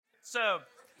So,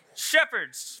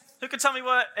 shepherds. Who can tell me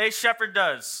what a shepherd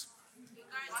does?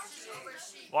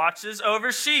 Watches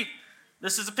over sheep.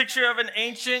 This is a picture of an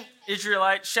ancient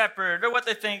Israelite shepherd, or what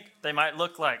they think they might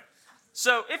look like.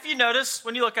 So, if you notice,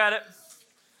 when you look at it,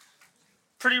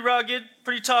 pretty rugged,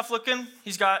 pretty tough looking.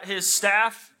 He's got his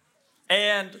staff,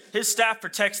 and his staff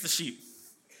protects the sheep.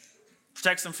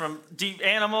 Protects them from deep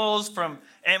animals, from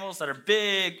animals that are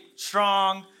big,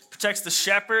 strong. Protects the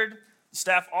shepherd. The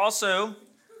staff also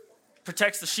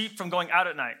protects the sheep from going out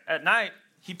at night. At night,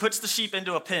 he puts the sheep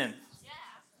into a pen.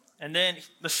 And then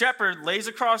the shepherd lays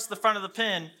across the front of the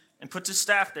pen and puts his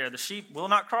staff there. The sheep will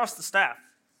not cross the staff,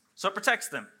 so it protects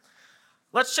them.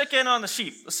 Let's check in on the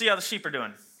sheep. Let's see how the sheep are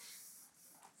doing.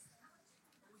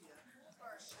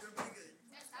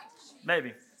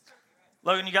 Maybe.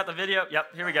 Logan, you got the video?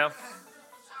 Yep, here we go.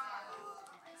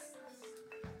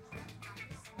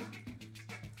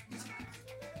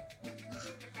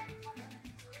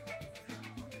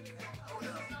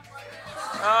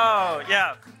 Oh,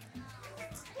 yeah.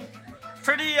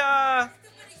 Pretty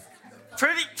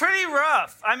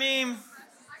rough. I mean,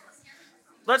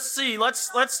 let's see. Let's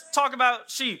talk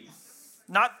about sheep.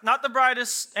 Not the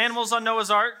brightest animals on Noah's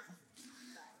Ark.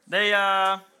 They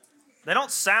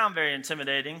don't sound very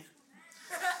intimidating.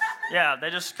 Yeah, they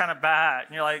just kind of bat,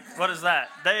 and you're like, what is that?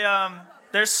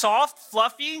 They're soft,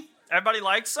 fluffy. Everybody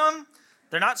likes them.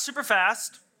 They're not super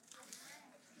fast.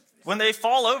 When they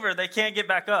fall over, they can't get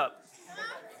back up.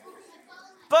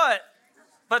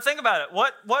 But think about it.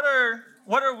 What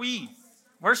are we?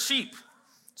 We're sheep.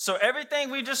 So everything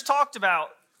we just talked about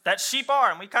that sheep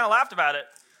are, and we kind of laughed about it,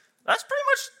 that's pretty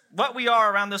much what we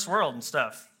are around this world and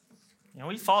stuff. You know,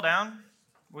 we fall down.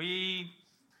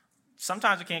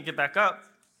 Sometimes we can't get back up.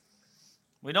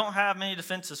 We don't have many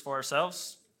defenses for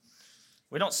ourselves.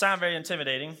 We don't sound very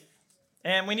intimidating.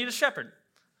 And we need a shepherd.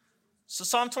 So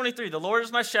Psalm 23, the Lord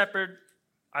is my shepherd,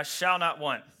 I shall not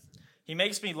want. He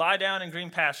makes me lie down in green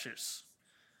pastures.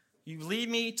 You lead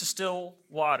me to still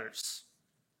waters.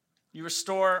 You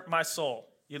restore my soul.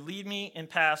 You lead me in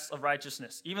paths of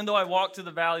righteousness. Even though I walk through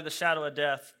the valley of the shadow of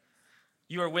death,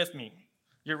 you are with me.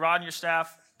 Your rod and your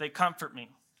staff, they comfort me.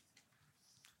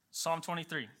 Psalm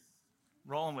 23,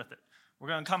 rolling with it. We're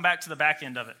going to come back to the back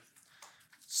end of it.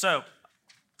 So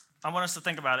I want us to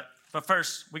think about it. But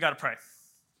first, we got to pray.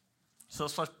 So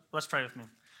let's pray with me.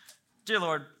 Dear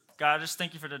Lord, God, I just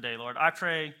thank you for today, Lord. I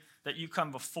pray that you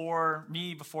come before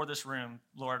me, before this room,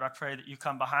 Lord. I pray that you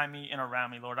come behind me and around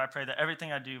me, Lord. I pray that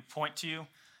everything I do point to you.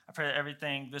 I pray that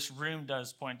everything this room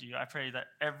does point to you. I pray that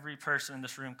every person in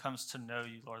this room comes to know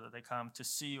you, Lord, that they come to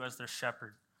see you as their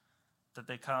shepherd, that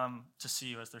they come to see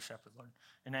you as their shepherd, Lord.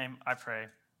 In your name, I pray.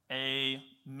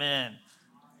 Amen.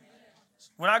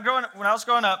 When I was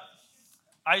growing up,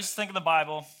 I used to think of the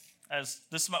Bible as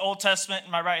this is my Old Testament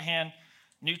in my right hand,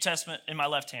 New Testament in my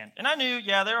left hand. And I knew,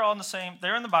 yeah, they're all in the same,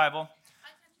 they're in the Bible.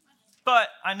 But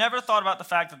I never thought about the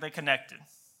fact that they connected.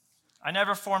 I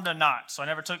never formed a knot. So I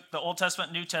never took the Old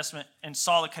Testament, New Testament, and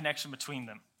saw the connection between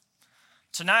them.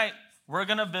 Tonight, we're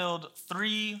going to build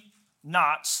 3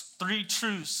 knots, 3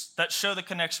 truths that show the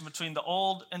connection between the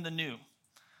old and the new.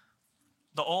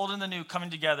 The old and the new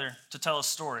coming together to tell a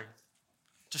story,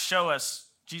 to show us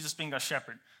Jesus being our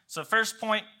shepherd. So first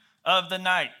point of the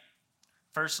night,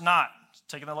 first knot,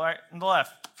 taking the right and the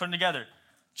left, putting together.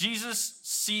 Jesus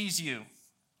sees you.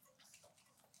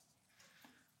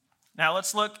 Now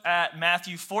let's look at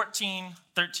Matthew 14,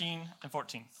 13, and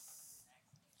 14.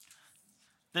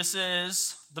 This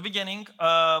is the beginning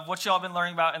of what y'all been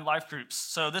learning about in life groups.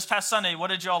 So this past Sunday, what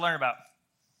did y'all learn about?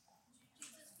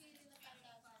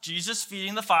 Jesus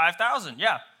feeding the 5,000.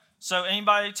 Yeah. So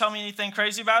anybody tell me anything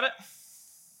crazy about it?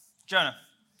 Jonah.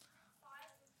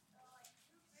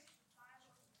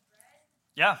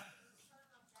 Yeah.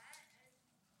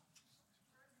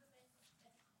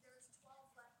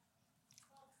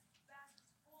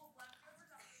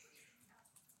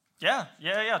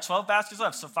 Yeah. 12 baskets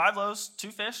left. So 5 loaves, 2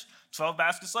 fish, 12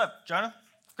 baskets left. Jonah,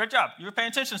 great job. You were paying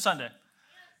attention Sunday.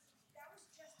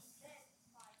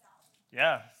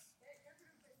 Yeah.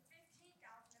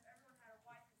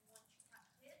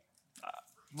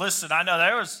 Listen, I know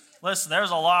there was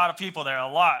a lot of people there.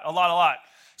 A lot.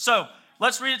 So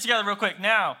let's read it together real quick.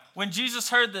 Now, when Jesus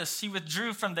heard this, he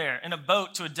withdrew from there in a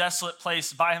boat to a desolate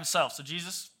place by himself. So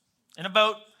Jesus, in a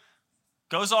boat,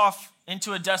 goes off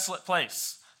into a desolate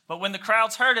place. But when the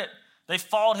crowds heard it, they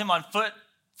followed him on foot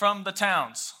from the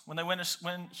towns. When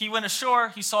he went ashore,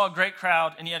 he saw a great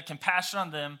crowd, and he had compassion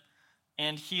on them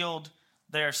and healed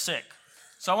their sick.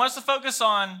 So I want us to focus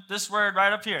on this word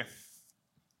right up here.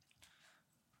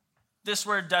 This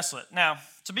word desolate. Now,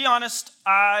 to be honest,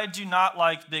 I do not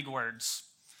like big words.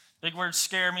 Big words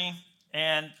scare me,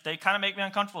 and they kind of make me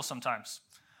uncomfortable sometimes.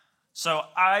 So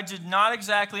I did not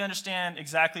exactly understand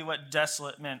exactly what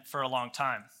desolate meant for a long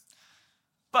time.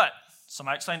 But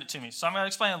somebody explained it to me, so I'm going to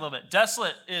explain it a little bit.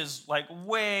 Desolate is like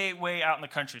way, way out in the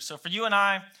country. So for you and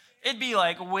I, it'd be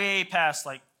like way past,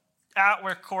 like out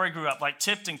where Corey grew up, like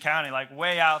Tipton County, like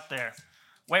way out there.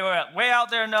 Way out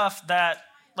there enough that,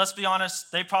 let's be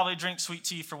honest, they probably drink sweet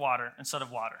tea for water instead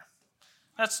of water.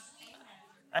 That's,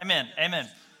 amen.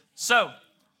 So,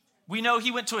 we know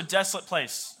he went to a desolate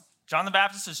place. John the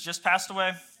Baptist has just passed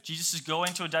away. Jesus is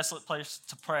going to a desolate place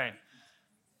to pray.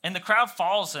 And the crowd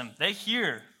follows him. They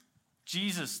hear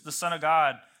Jesus, the Son of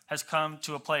God, has come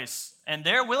to a place. And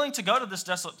they're willing to go to this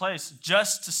desolate place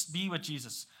just to be with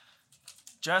Jesus,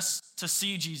 just to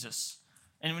see Jesus.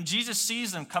 And when Jesus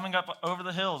sees them coming up over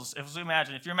the hills, if you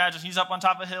imagine he's up on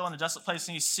top of a hill in a desolate place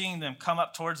and he's seeing them come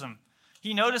up towards him,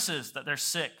 he notices that they're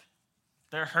sick,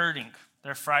 they're hurting,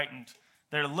 they're frightened,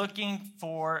 they're looking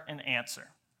for an answer.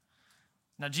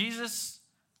 Now Jesus,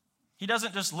 he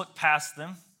doesn't just look past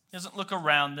them, he doesn't look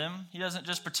around them, he doesn't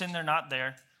just pretend they're not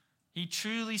there. He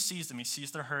truly sees them. He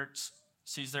sees their hurts,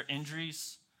 sees their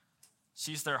injuries,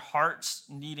 sees their hearts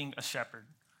needing a shepherd.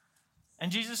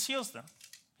 And Jesus heals them.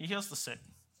 He heals the sick.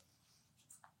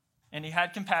 And he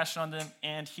had compassion on them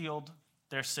and healed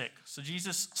their sick. So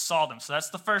Jesus saw them. So that's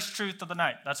the first truth of the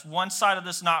night. That's one side of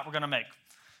this knot we're going to make.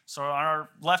 So on our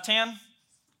left hand,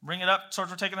 bring it up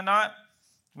towards we're taking the knot.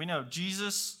 We know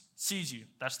Jesus sees you.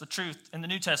 That's the truth in the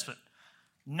New Testament.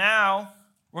 Now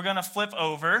we're going to flip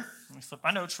over. Let me flip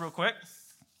my notes real quick.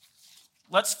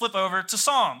 Let's flip over to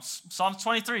Psalms. Psalm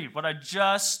 23, what I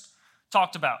just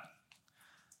talked about.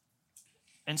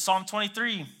 In Psalm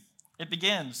 23, it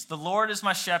begins, "The Lord is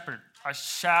my shepherd, I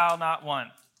shall not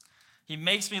want. He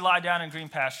makes me lie down in green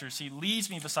pastures. He leads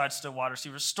me beside still waters. He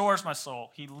restores my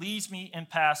soul. He leads me in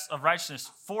paths of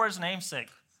righteousness for his name's sake."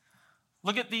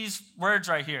 Look at these words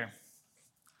right here.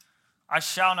 I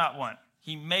shall not want.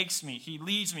 He makes me. He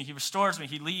leads me. He restores me.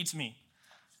 He leads me.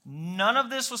 None of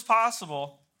this was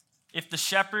possible if the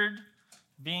shepherd,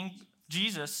 being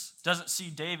Jesus, doesn't see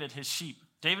David, his sheep.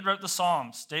 David wrote the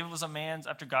Psalms. David was a man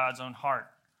after God's own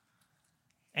heart.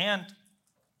 And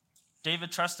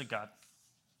David trusted God.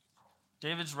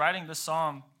 David's writing this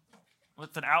psalm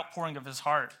with an outpouring of his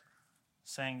heart,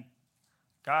 saying,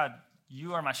 God,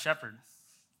 you are my shepherd.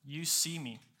 You see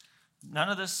me. None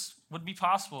of this would be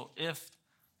possible if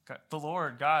the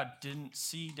Lord, God, didn't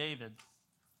see David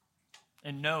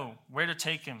and know where to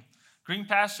take him. Green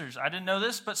pastures. I didn't know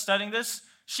this, but studying this,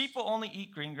 sheep will only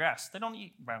eat green grass. They don't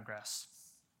eat brown grass.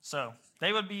 So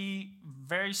they would be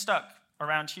very stuck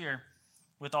around here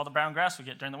with all the brown grass we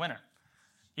get during the winter.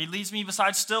 He leads me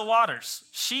beside still waters.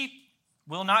 Sheep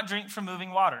will not drink from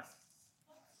moving water.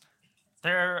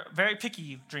 They're very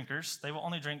picky drinkers. They will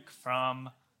only drink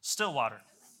from still water.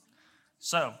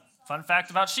 So, fun fact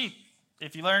about sheep.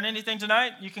 If you learn anything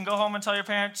tonight, you can go home and tell your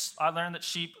parents, I learned that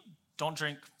sheep don't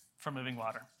drink from moving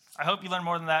water. I hope you learn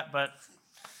more than that, but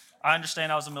I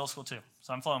understand I was in middle school too,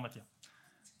 so I'm flowing with you.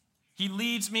 He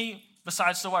leads me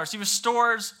beside still waters. He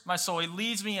restores my soul. He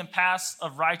leads me in paths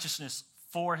of righteousness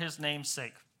for his name's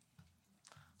sake.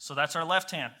 So that's our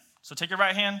left hand. So take your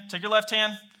right hand, take your left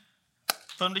hand,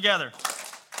 put them together.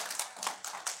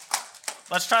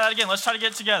 Let's try that again. Let's try to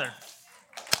get it together.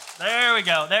 There we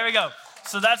go.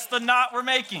 So that's the knot we're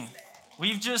making.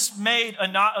 We've just made a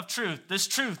knot of truth. This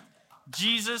truth,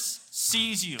 Jesus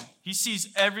sees you. He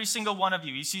sees every single one of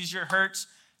you. He sees your hurts.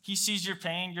 He sees your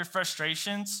pain, your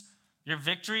frustrations, your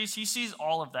victories. He sees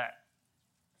all of that.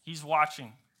 He's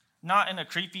watching. Not in a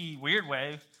creepy, weird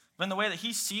way, but in the way that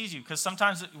he sees you. Because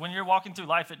sometimes when you're walking through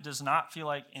life, it does not feel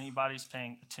like anybody's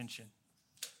paying attention.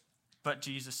 But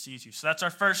Jesus sees you. So that's our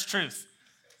first truth.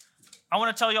 I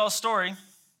want to tell you all a story.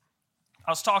 I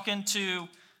was talking to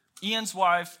Ian's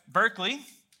wife, Berkeley.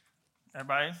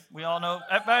 Everybody, we all know.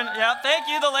 Everybody, yeah, thank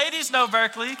you. The ladies know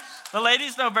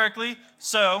Berkeley.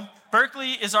 So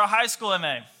Berkeley is our high school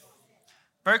MA.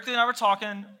 Berkeley and I were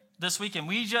talking this weekend.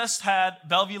 We just had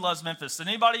Bellevue Loves Memphis. Did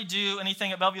anybody do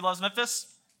anything at Bellevue Loves Memphis?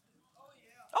 Oh,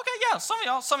 yeah. Okay, yeah, some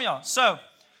of y'all. So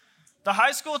the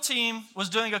high school team was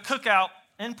doing a cookout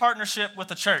in partnership with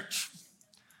the church.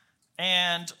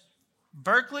 And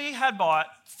Berkeley had bought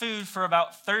food for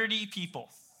about 30 people.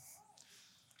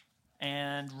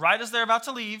 And right as they're about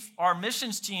to leave, our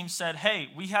missions team said, hey,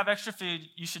 we have extra food,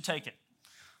 you should take it.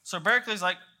 So Berkeley's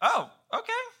like, oh,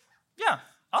 okay, yeah,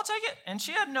 I'll take it. And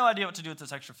she had no idea what to do with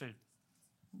this extra food.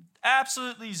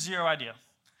 Absolutely zero idea.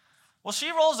 Well,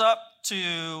 she rolls up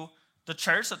to the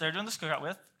church that they're doing this cookout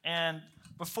with, and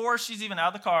before she's even out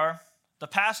of the car, the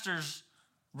pastor's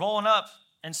rolling up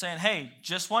and saying, hey,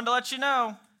 just wanted to let you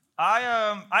know,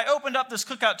 I opened up this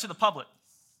cookout to the public.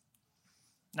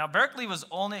 Now, Berkeley was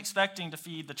only expecting to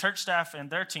feed the church staff and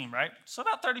their team, right? So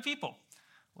about 30 people.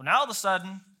 Well, now all of a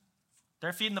sudden,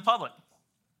 they're feeding the public.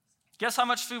 Guess how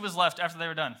much food was left after they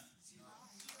were done?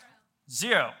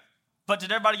 Zero. But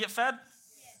did everybody get fed?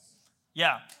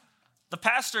 Yeah. The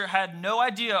pastor had no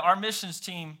idea our missions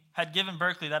team had given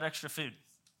Berkeley that extra food.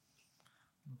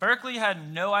 Berkeley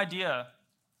had no idea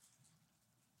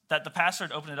that the pastor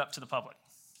had opened it up to the public.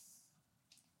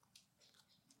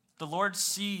 The Lord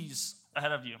sees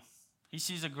ahead of you. He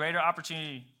sees a greater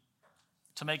opportunity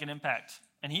to make an impact.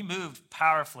 And he moved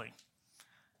powerfully.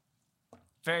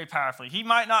 Very powerfully. He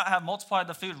might not have multiplied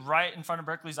the food right in front of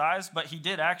Berkeley's eyes, but he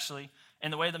did actually,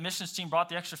 in the way the missions team brought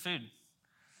the extra food.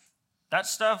 That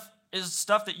stuff is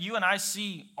stuff that you and I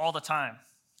see all the time.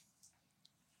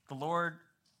 The Lord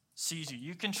sees you.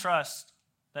 You can trust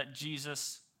that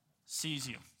Jesus sees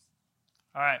you.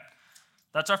 All right.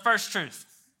 That's our first truth.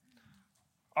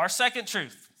 Our second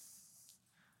truth.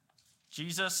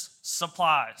 Jesus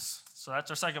supplies. So that's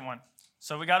our second one.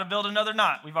 So we got to build another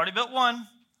knot. We've already built one.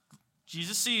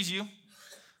 Jesus sees you.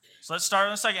 So let's start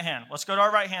on the second hand. Let's go to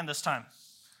our right hand this time.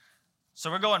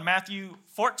 So we're going Matthew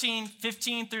 14,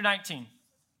 15 through 19.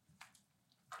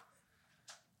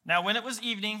 Now, when it was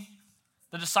evening,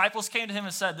 the disciples came to him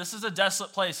and said, "This is a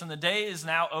desolate place, and the day is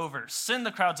now over. Send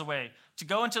the crowds away to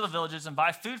go into the villages and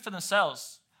buy food for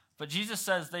themselves." But Jesus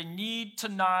says they need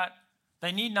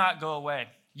not go away.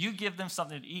 You give them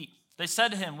something to eat. They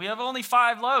said to him, "We have only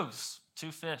 5 loaves,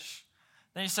 2 fish."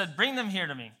 Then he said, "Bring them here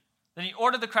to me." Then he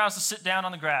ordered the crowds to sit down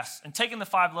on the grass. And taking the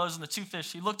 5 loaves and the 2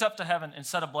 fish, he looked up to heaven and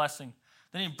said a blessing.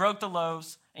 Then he broke the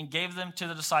loaves and gave them to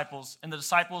the disciples, and the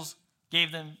disciples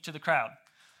gave them to the crowd.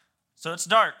 So it's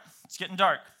dark. It's getting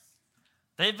dark.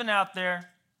 They've been out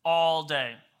there all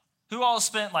day. Who all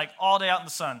spent like all day out in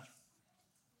the sun?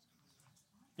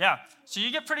 Yeah. So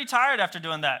you get pretty tired after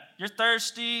doing that. You're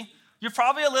thirsty. You're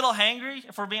probably a little hangry,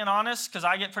 if we're being honest, because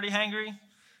I get pretty hangry.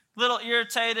 A little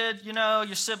irritated,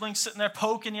 your siblings sitting there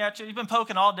poking you at you. You've been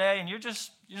poking all day, and you're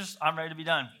just, I'm ready to be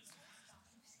done.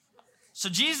 So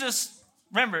Jesus,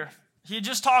 remember, he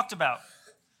just talked about,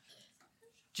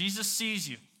 Jesus sees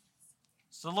you.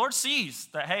 So the Lord sees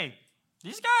that, hey,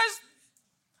 these guys,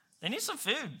 they need some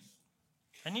food.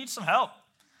 They need some help.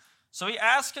 So he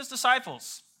asked his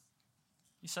disciples,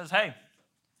 he says, hey,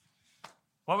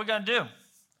 what are we going to do?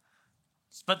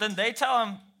 But then they tell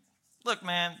him, look,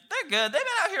 man, they're good. They've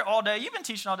been out here all day. You've been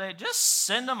teaching all day. Just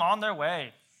send them on their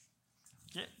way.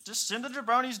 Just send the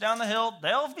jabronis down the hill.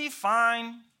 They'll be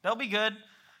fine. They'll be good.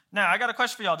 Now, I got a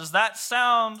question for y'all. Does that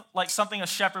sound like something a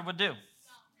shepherd would do?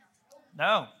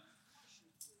 No.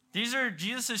 These are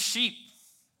Jesus' sheep,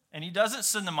 and he doesn't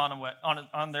send them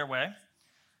on their way.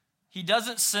 He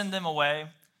doesn't send them away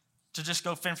to just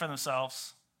go fend for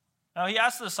themselves. No, he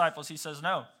asks the disciples, he says,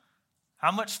 no,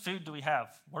 how much food do we have?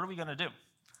 What are we going to do?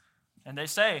 And they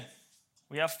say,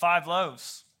 we have 5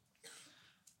 loaves.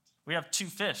 We have 2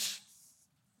 fish.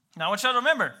 Now, I want y'all to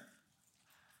remember,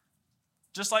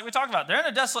 just like we talked about, they're in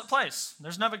a desolate place.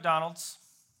 There's no McDonald's.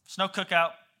 There's no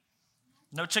cookout.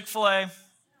 No Chick-fil-A.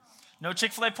 No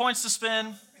Chick-fil-A points to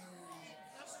spend.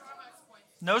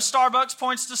 No Starbucks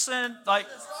points to spend.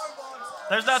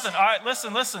 There's nothing. All right,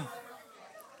 listen.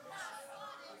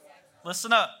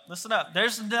 Listen up.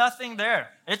 There's nothing there.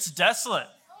 It's desolate.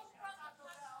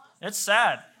 It's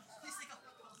sad.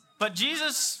 But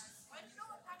Jesus,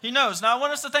 he knows. Now, I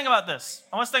want us to think about this.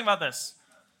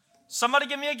 Somebody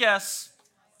give me a guess.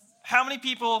 How many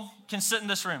people can sit in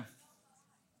this room?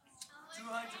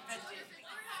 250.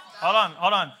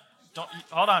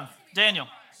 Hold on. Daniel,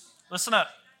 listen up.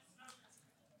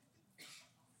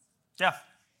 Yeah.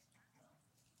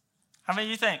 How many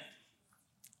do you think?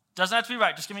 Doesn't have to be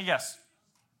right. Just give me a guess.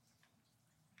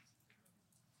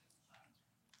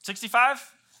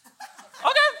 65?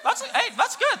 Okay,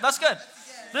 that's good.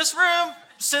 This room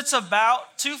sits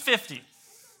about 250.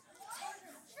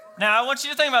 Now, I want you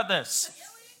to think about this.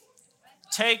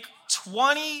 Take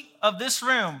 20 of this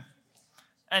room,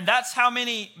 and that's how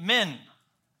many men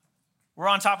were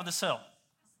on top of this hill.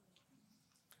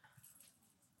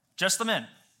 Just the men,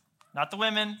 not the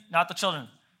women, not the children.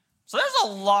 So there's a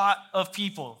lot of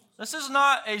people. This is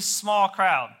not a small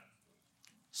crowd.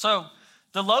 So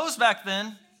the loaves back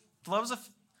then,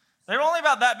 they were only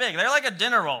about that big. They're like a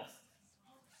dinner roll.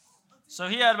 So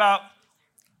he had about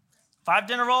 5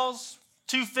 dinner rolls,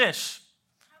 2 fish.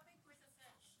 How big were the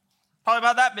fish? Probably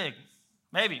about that big.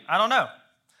 Maybe. I don't know.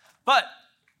 But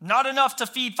not enough to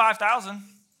feed 5,000.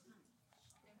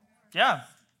 Yeah.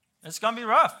 It's going to be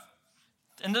rough.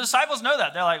 And the disciples know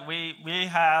that. They're like, we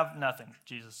have nothing,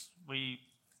 Jesus. We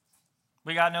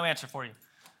got no answer for you.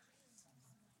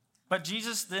 But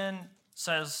Jesus then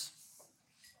says,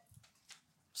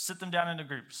 sit them down into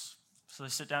groups. So they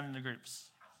sit down into groups.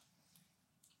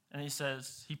 And he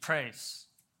says, he prays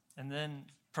and then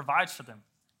provides for them.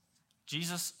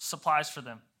 Jesus supplies for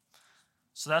them.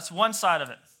 So that's one side of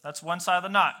it. That's one side of the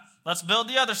knot. Let's build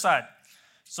the other side.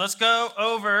 So let's go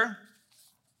over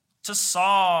to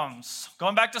Psalms.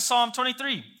 Going back to Psalm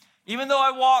 23. Even though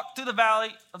I walk through the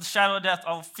valley of the shadow of death,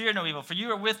 I will fear no evil, for you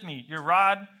are with me. Your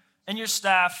rod and your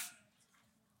staff,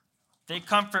 they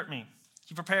comfort me.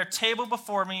 You prepare a table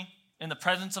before me in the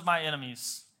presence of my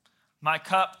enemies. My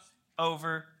cup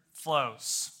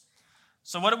overflows.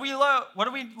 So what do we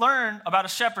learn about a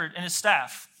shepherd and his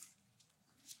staff?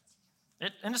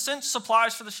 It, in a sense,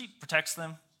 supplies for the sheep, protects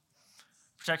them,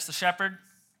 protects the shepherd,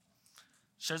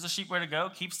 shows the sheep where to go,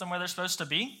 keeps them where they're supposed to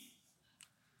be.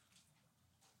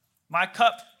 My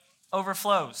cup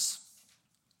overflows.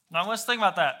 Now let's think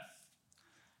about that.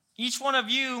 Each one of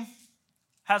you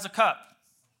has a cup.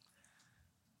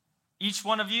 Each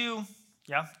one of you,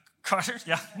 yeah, Carter,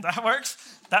 yeah, that works.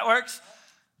 That works.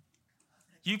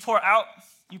 You pour out,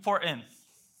 you pour in.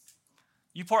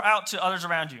 You pour out to others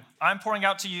around you. I'm pouring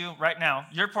out to you right now.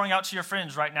 You're pouring out to your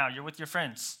friends right now. You're with your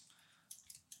friends.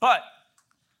 But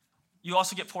you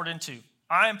also get poured into.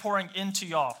 I am pouring into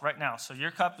y'all right now. So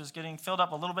your cup is getting filled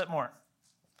up a little bit more.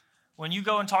 When you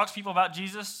go and talk to people about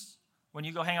Jesus, when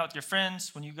you go hang out with your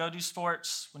friends, when you go do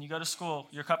sports, when you go to school,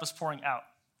 your cup is pouring out.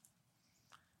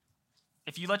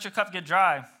 If you let your cup get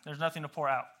dry, there's nothing to pour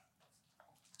out.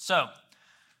 So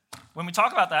when we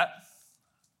talk about that,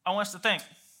 I want us to think,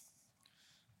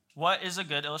 what is a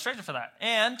good illustration for that?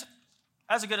 And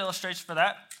as a good illustration for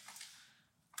that,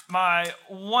 my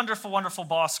wonderful, wonderful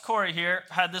boss, Corey, here,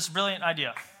 had this brilliant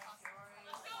idea.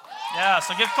 Yeah,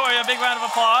 so give Corey a big round of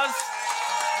applause.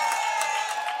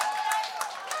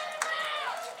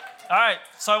 All right,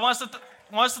 so I want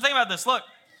us to think about this. Look,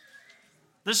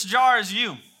 this jar is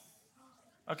you,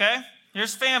 okay?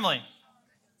 Here's family.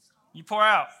 You pour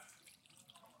out.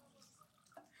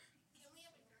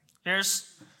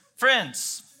 Here's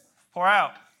friends. Pour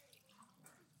out.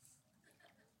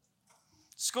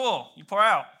 School, you pour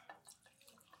out.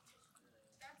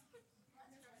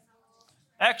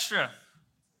 Extra,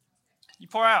 you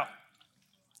pour out.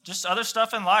 Just other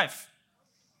stuff in life.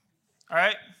 All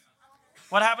right?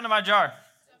 What happened to my jar?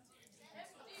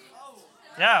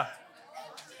 Yeah.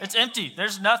 It's empty.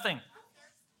 There's nothing.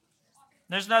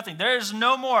 There's nothing. There is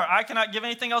no more. I cannot give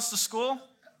anything else to school.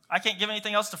 I can't give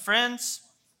anything else to friends.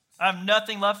 I have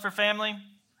nothing left for family.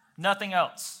 Nothing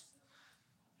else.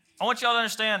 I want y'all to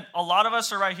understand, a lot of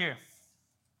us are right here.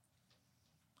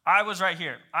 I was right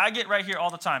here. I get right here all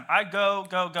the time. I go,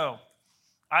 go, go.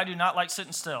 I do not like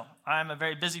sitting still. I'm a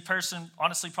very busy person.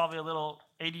 Honestly, probably a little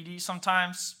ADD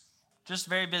sometimes. Just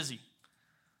very busy.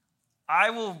 I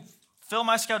will fill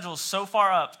my schedule so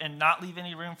far up and not leave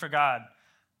any room for God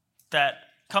that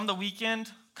come the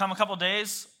weekend, come a couple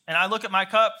days, and I look at my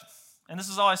cup, and this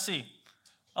is all I see.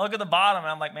 I look at the bottom,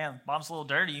 and I'm like, man, bottom's a little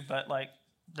dirty, but like,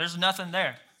 there's nothing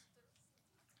there.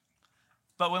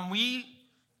 But when we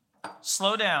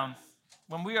slow down,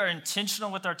 when we are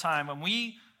intentional with our time, when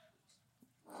we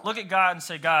look at God and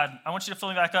say, God, I want you to fill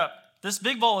me back up. This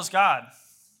big bowl is God.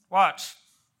 Watch.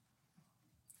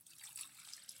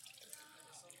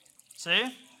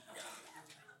 See?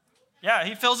 Yeah,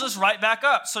 he fills us right back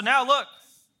up. So now look,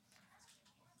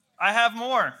 I have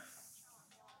more.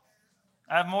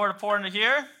 I have more to pour into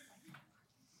here.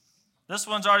 This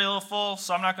one's already a little full,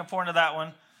 so I'm not going to pour into that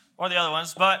one or the other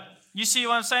ones. But you see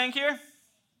what I'm saying here?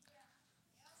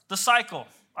 The cycle.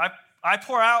 I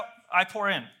pour out, I pour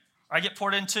in. I get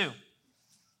poured into.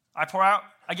 I pour out,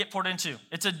 I get poured into.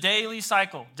 It's a daily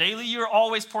cycle. Daily, you're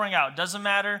always pouring out. Doesn't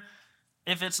matter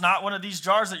if it's not one of these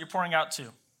jars that you're pouring out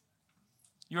to.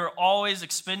 You're always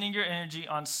expending your energy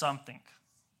on something.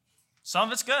 Some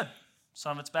of it's good.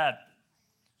 Some of it's bad.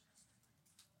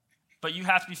 But you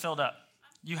have to be filled up.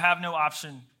 You have no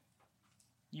option.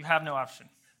 You have no option.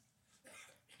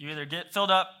 You either get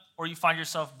filled up or you find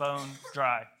yourself bone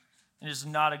dry. It is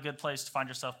not a good place to find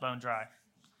yourself bone dry.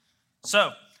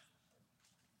 So,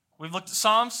 we've looked at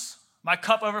Psalms. My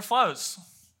cup overflows.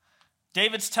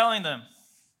 David's telling them,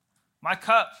 my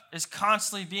cup is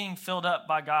constantly being filled up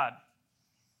by God.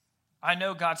 I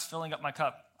know God's filling up my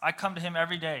cup. I come to him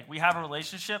every day. We have a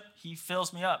relationship. He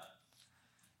fills me up.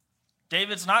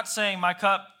 David's not saying my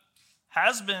cup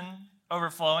has been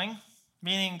overflowing,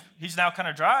 meaning he's now kind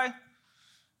of dry.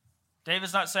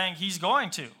 David's not saying he's going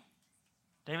to.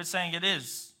 David's saying it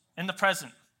is in the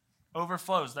present.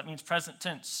 Overflows. That means present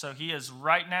tense. So he is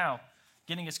right now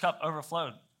getting his cup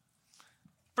overflowed.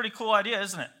 Pretty cool idea,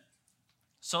 isn't it?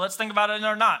 So let's think about it in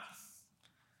our knot.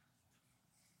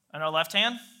 And our left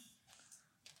hand?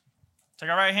 Take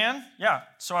our right hand? Yeah.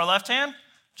 So our left hand,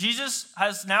 Jesus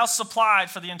has now supplied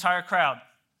for the entire crowd.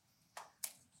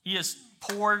 He has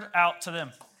poured out to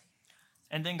them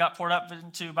and then got poured up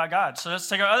into by God. So let's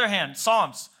take our other hand,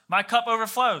 Psalms. My cup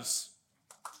overflows.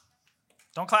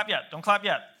 Don't clap yet. Don't clap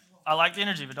yet. I like the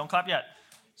energy, but don't clap yet.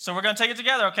 So we're going to take it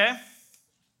together, okay?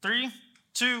 3,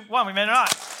 2, 1. We made a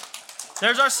knot.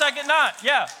 There's our second knot.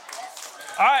 Yeah.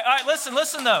 All right.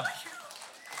 Listen, though.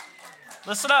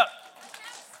 Listen up.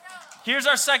 Here's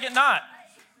our second knot.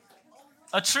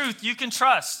 A truth you can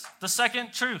trust. The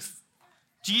second truth.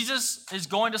 Jesus is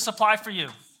going to supply for you.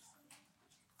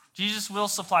 Jesus will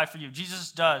supply for you.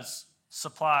 Jesus does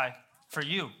supply for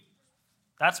you.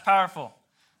 That's powerful.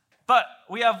 But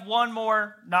we have one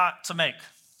more knot to make.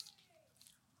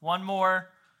 One more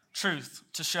truth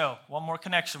to show. One more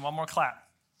connection. One more clap.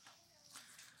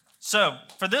 So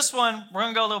for this one, we're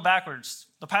going to go a little backwards.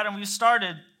 The pattern we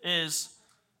started is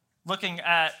looking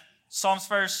at Psalms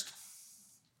first,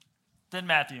 then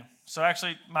Matthew. So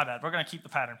actually, my bad. We're going to keep the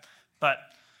pattern. But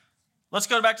let's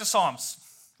go back to Psalms.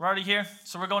 We're already here,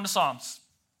 so we're going to Psalms.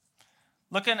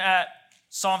 Looking at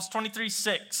Psalms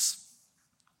 23:6.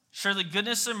 Surely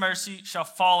goodness and mercy shall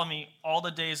follow me all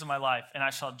the days of my life, and I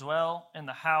shall dwell in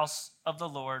the house of the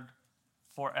Lord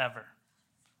forever.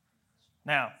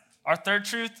 Now, our third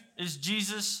truth is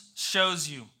Jesus shows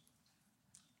you.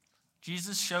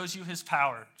 Jesus shows you his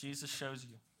power. Jesus shows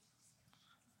you.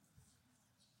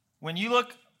 When you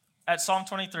look at Psalm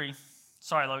 23,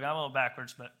 sorry, Logan, I'm a little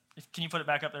backwards, but can you put it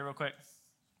back up there real quick?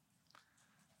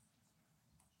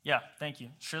 Yeah, thank you.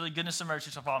 Surely goodness and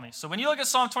mercy shall follow me. So when you look at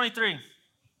Psalm 23,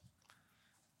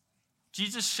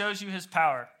 Jesus shows you his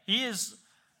power. He has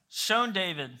shown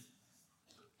David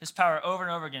his power over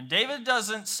and over again. David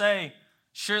doesn't say,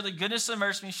 surely goodness and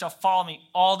mercy shall follow me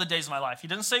all the days of my life. He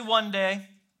doesn't say one day.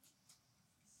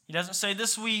 He doesn't say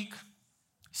this week.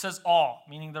 He says all,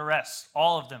 meaning the rest,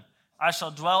 all of them. I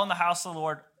shall dwell in the house of the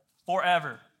Lord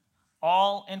forever.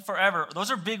 All and forever.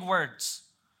 Those are big words.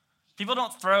 People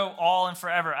don't throw all and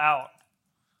forever out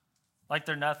like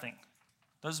they're nothing.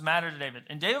 Those matter to David.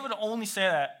 And David would only say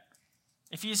that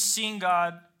if he has seen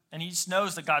God and he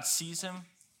knows that God sees him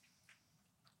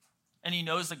and he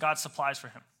knows that God supplies for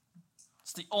him.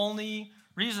 It's the only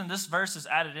reason this verse is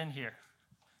added in here.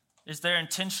 Is there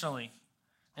intentionally.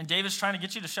 And David's trying to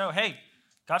get you to show, hey,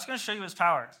 God's going to show you his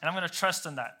power, and I'm going to trust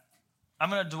in that. I'm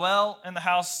going to dwell in the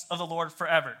house of the Lord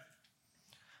forever.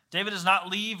 David does not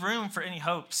leave room for any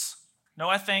hopes. No,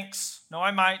 I thinks. No,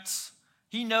 I mights.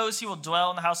 He knows he will dwell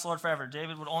in the house of the Lord forever.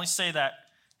 David would only say that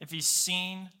if he's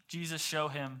seen Jesus show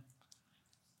him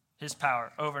his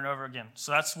power over and over again.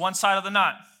 So that's one side of the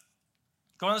knot.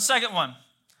 Go on to the second one.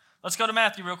 Let's go to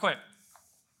Matthew real quick.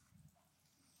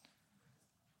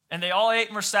 And they all ate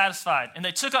and were satisfied. And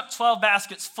they took up 12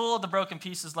 baskets full of the broken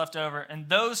pieces left over. And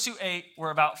those who ate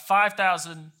were about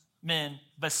 5,000 men,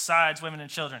 besides women and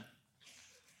children.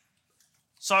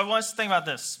 So I want us to think about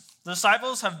this. The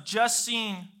disciples have just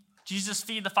seen Jesus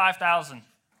feed the 5,000.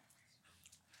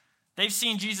 They've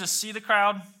seen Jesus see the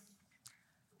crowd.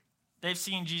 They've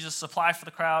seen Jesus supply for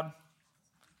the crowd.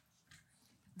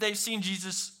 They've seen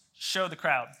Jesus show the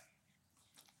crowd.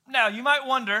 Now, you might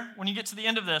wonder, when you get to the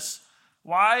end of this,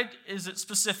 why is it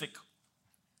specific?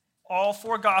 All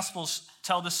 4 Gospels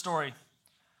tell this story,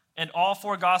 and all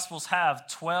 4 Gospels have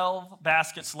 12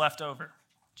 baskets left over.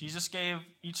 Jesus gave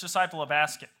each disciple a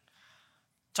basket.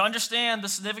 To understand the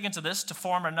significance of this, to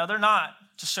form another knot,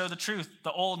 to show the truth,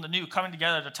 the old and the new coming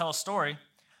together to tell a story,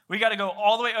 we got to go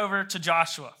all the way over to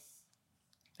Joshua.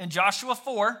 In Joshua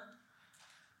 4,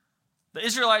 the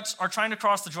Israelites are trying to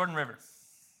cross the Jordan River.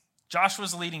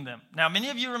 Joshua's leading them. Now, many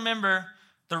of you remember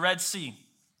the Red Sea.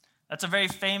 That's a very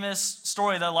famous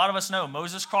story that a lot of us know.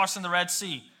 Moses crossing the Red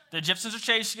Sea. The Egyptians are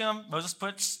chasing him. Moses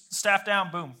puts the staff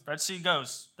down. Boom. Red Sea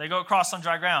goes. They go across on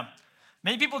dry ground.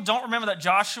 Many people don't remember that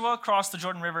Joshua crossed the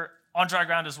Jordan River on dry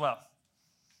ground as well.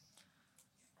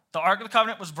 The Ark of the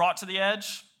Covenant was brought to the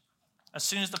edge. As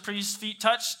soon as the priest's feet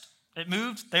touched, it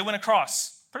moved. They went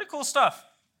across. Pretty cool stuff.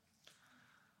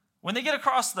 When they get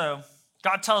across, though,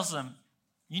 God tells them,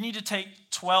 you need to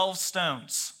take 12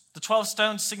 stones. The 12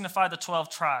 stones signify the 12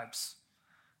 tribes.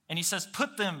 And he says,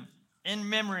 put them in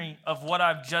memory of what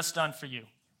I've just done for you.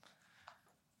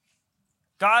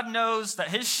 God knows that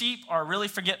his sheep are really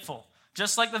forgetful.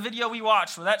 Just like the video we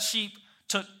watched where that sheep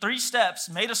took 3 steps,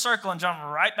 made a circle, and jumped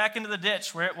right back into the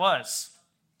ditch where it was.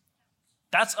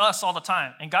 That's us all the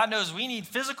time. And God knows we need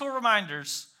physical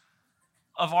reminders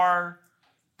of our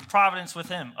providence with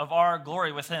him, of our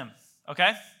glory with him.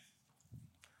 Okay?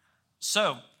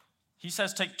 So, he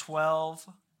says take 12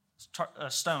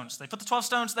 stones. They put the 12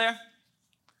 stones there.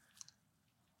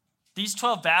 These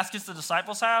 12 baskets the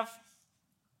disciples have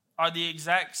are the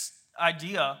exact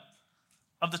idea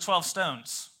of the 12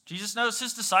 stones. Jesus knows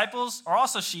his disciples are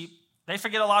also sheep. They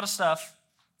forget a lot of stuff.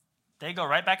 They go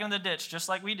right back into the ditch just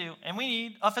like we do. And we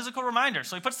need a physical reminder.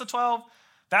 So he puts the 12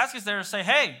 baskets there to say,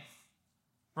 hey,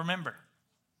 remember.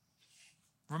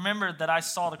 Remember that I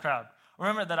saw the crowd.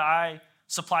 Remember that I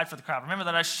supplied for the crowd. Remember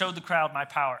that I showed the crowd my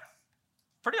power.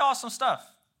 Pretty awesome stuff.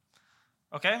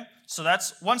 Okay, so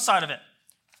that's one side of it.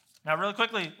 Now, really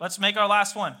quickly, let's make our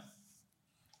last one.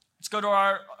 Let's go to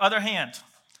our other hand.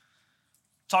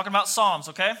 Talking about Psalms,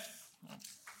 okay?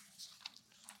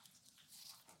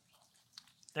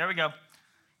 There we go.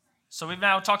 So we've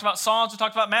now talked about Psalms. We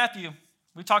talked about Matthew.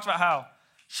 We talked about how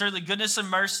surely goodness and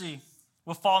mercy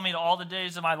will follow me to all the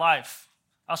days of my life.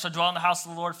 I shall dwell in the house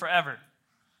of the Lord forever.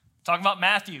 Talking about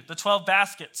Matthew, the 12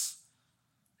 baskets.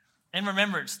 In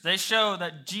remembrance, they show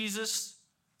that Jesus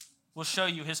will show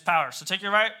you his power. So take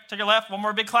your right, take your left. One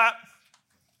more big clap.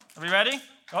 Are we ready?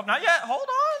 Oh, not yet. Hold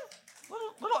on.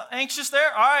 Little anxious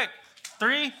there. All right.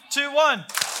 3, 2, 1.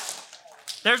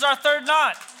 There's our third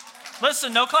knot.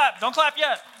 Listen, no clap. Don't clap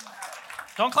yet.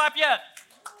 Don't clap yet.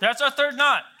 That's our third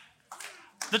knot.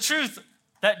 The truth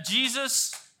that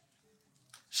Jesus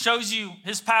shows you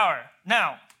his power.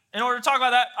 Now, in order to talk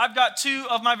about that, I've got 2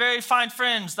 of my very fine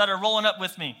friends that are rolling up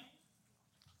with me.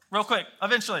 Real quick,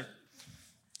 eventually.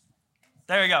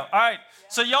 There you go. All right.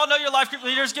 So y'all know your life group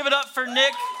leaders. Give it up for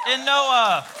Nick and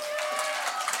Noah.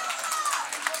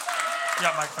 You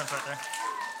got microphones right there.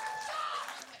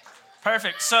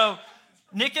 Perfect. So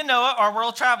Nick and Noah are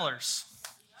world travelers.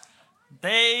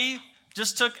 They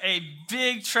just took a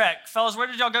big trek. Fellas, where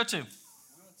did y'all go to? We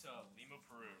went to Lima,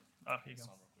 Peru. Oh, here you go.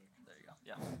 There you go.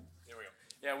 Yeah. There we go.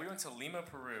 Yeah, we went to Lima,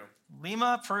 Peru.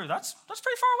 Lima, Peru. That's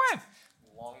pretty far away.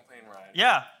 Long plane ride.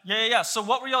 Yeah. So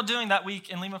what were y'all doing that week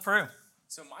in Lima, Peru?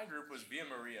 So my group was Via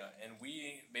Maria, and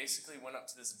we basically went up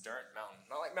to this dirt mountain.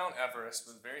 Not like Mount Everest,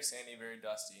 but very sandy, very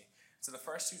dusty. So the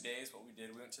first 2 days, what we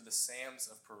did, we went to the Sam's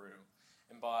of Peru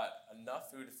and bought enough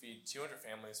food to feed 200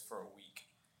 families for a week.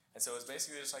 And so it was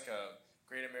basically just like a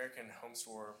Great American Home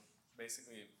Store,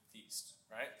 basically a feast,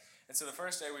 right? And so the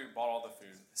first day, we bought all the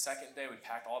food. The second day, we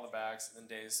packed all the bags. And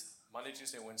then days, Monday,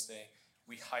 Tuesday, Wednesday,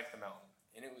 we hiked the mountain.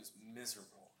 And it was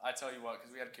miserable. I tell you what,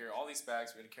 because we had to carry all these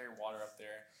bags. We had to carry water up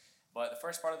there. But the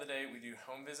first part of the day, we do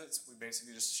home visits. We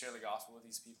basically just share the gospel with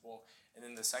these people. And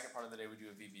then the second part of the day, we do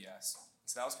a VBS.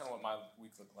 So that was kind of what my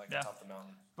week looked like on top of the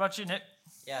mountain. What about you, Nick?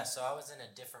 Yeah, so I was in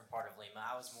a different part of Lima.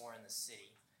 I was more in the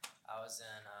city. I was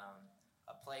in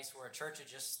a place where a church had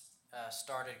just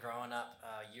started growing up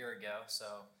a year ago.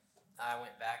 So I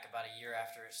went back about a year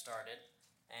after it started.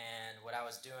 And what I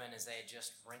was doing is they had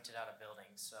just rented out a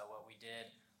building. So what we did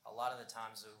a lot of the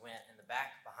times, we went in the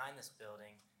back behind this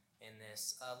building in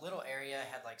this little area,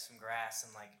 had like some grass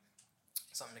and like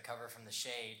something to cover from the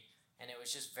shade. And it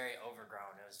was just very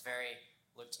overgrown. It was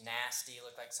looked nasty,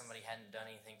 looked like somebody hadn't done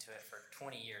anything to it for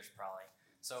 20 years probably.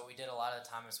 So what we did a lot of the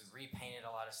time is we repainted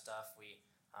a lot of stuff. We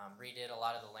redid a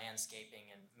lot of the landscaping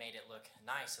and made it look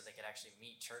nice so they could actually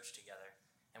meet church together.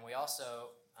 And we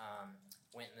also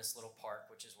went in this little park,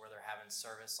 which is where they're having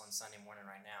service on Sunday morning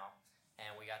right now.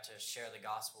 And we got to share the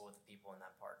gospel with the people in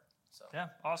that park. So yeah,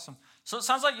 awesome. So it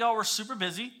sounds like y'all were super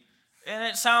busy. And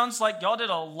it sounds like y'all did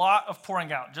a lot of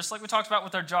pouring out. Just like we talked about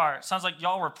with our jar, it sounds like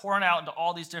y'all were pouring out into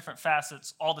all these different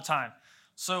facets all the time.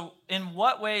 So in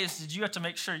what ways did you have to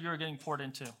make sure you were getting poured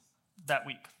into that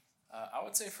week? I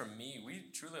would say for me, we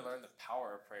truly learned the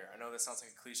power of prayer. I know that sounds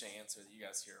like a cliche answer that you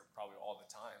guys hear probably all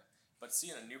the time. But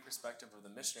seeing a new perspective of the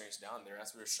missionaries down there,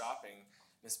 as we were shopping,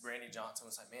 Miss Brandy Johnson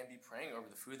was like, man, be praying over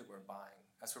the food that we're buying.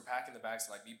 As we're packing the bags,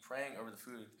 like, be praying over the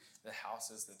food, the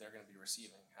houses that they're going to be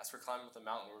receiving. As we're climbing up the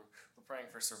mountain, we're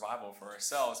praying for survival for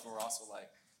ourselves, but we're also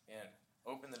like, man,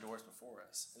 open the doors before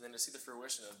us. And then to see the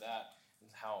fruition of that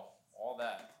and how all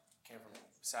that came from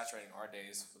saturating our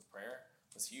days with prayer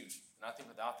was huge. And I think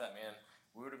without that, man,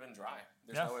 we would have been dry.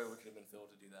 There's no way we could have been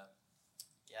filled to do that.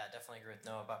 yeah, I definitely agree with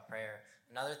Noah about prayer.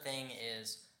 Another thing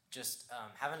is just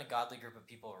having a godly group of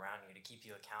people around you to keep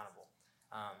you accountable.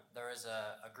 There was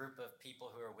a group of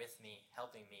people who were with me,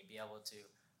 helping me be able to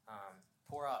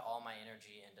pour out all my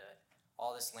energy into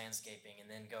all this landscaping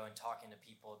and then go and talking to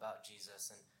people about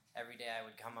Jesus. And every day I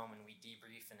would come home and we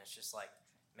debrief, and it's just like,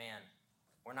 man,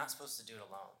 we're not supposed to do it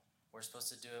alone. We're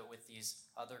supposed to do it with these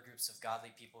other groups of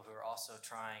godly people who are also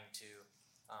trying to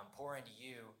pour into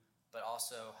you, but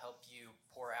also help you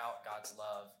pour out God's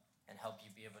love and help you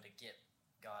be able to get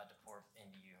God to pour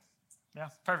into you. Yeah,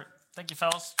 perfect. Thank you,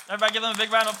 fellas. Everybody give them a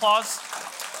big round of applause.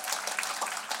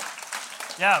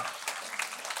 Yeah.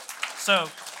 So,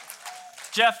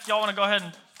 Jeff, y'all want to go ahead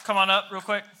and come on up real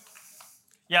quick?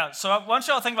 Yeah, so I want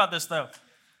y'all to think about this, though.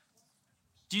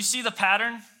 Do you see the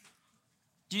pattern?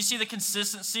 Do you see the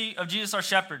consistency of Jesus, our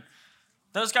shepherd?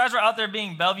 Those guys were out there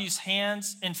being Bellevue's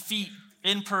hands and feet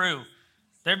in Peru.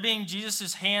 They're being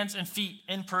Jesus' hands and feet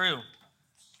in Peru.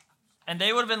 And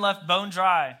they would have been left bone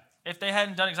dry if they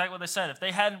hadn't done exactly what they said, if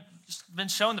they hadn't been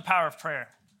shown the power of prayer,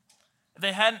 if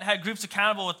they hadn't had groups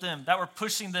accountable with them that were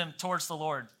pushing them towards the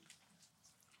Lord.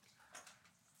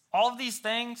 All of these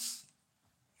things,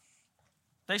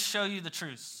 they show you the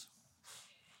truths.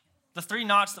 The 3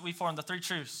 knots that we formed, the 3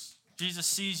 truths. Jesus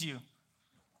sees you.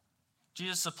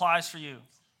 Jesus supplies for you.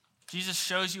 Jesus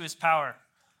shows you his power.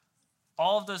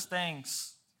 All of those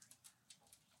things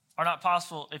are not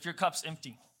possible if your cup's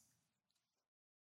empty.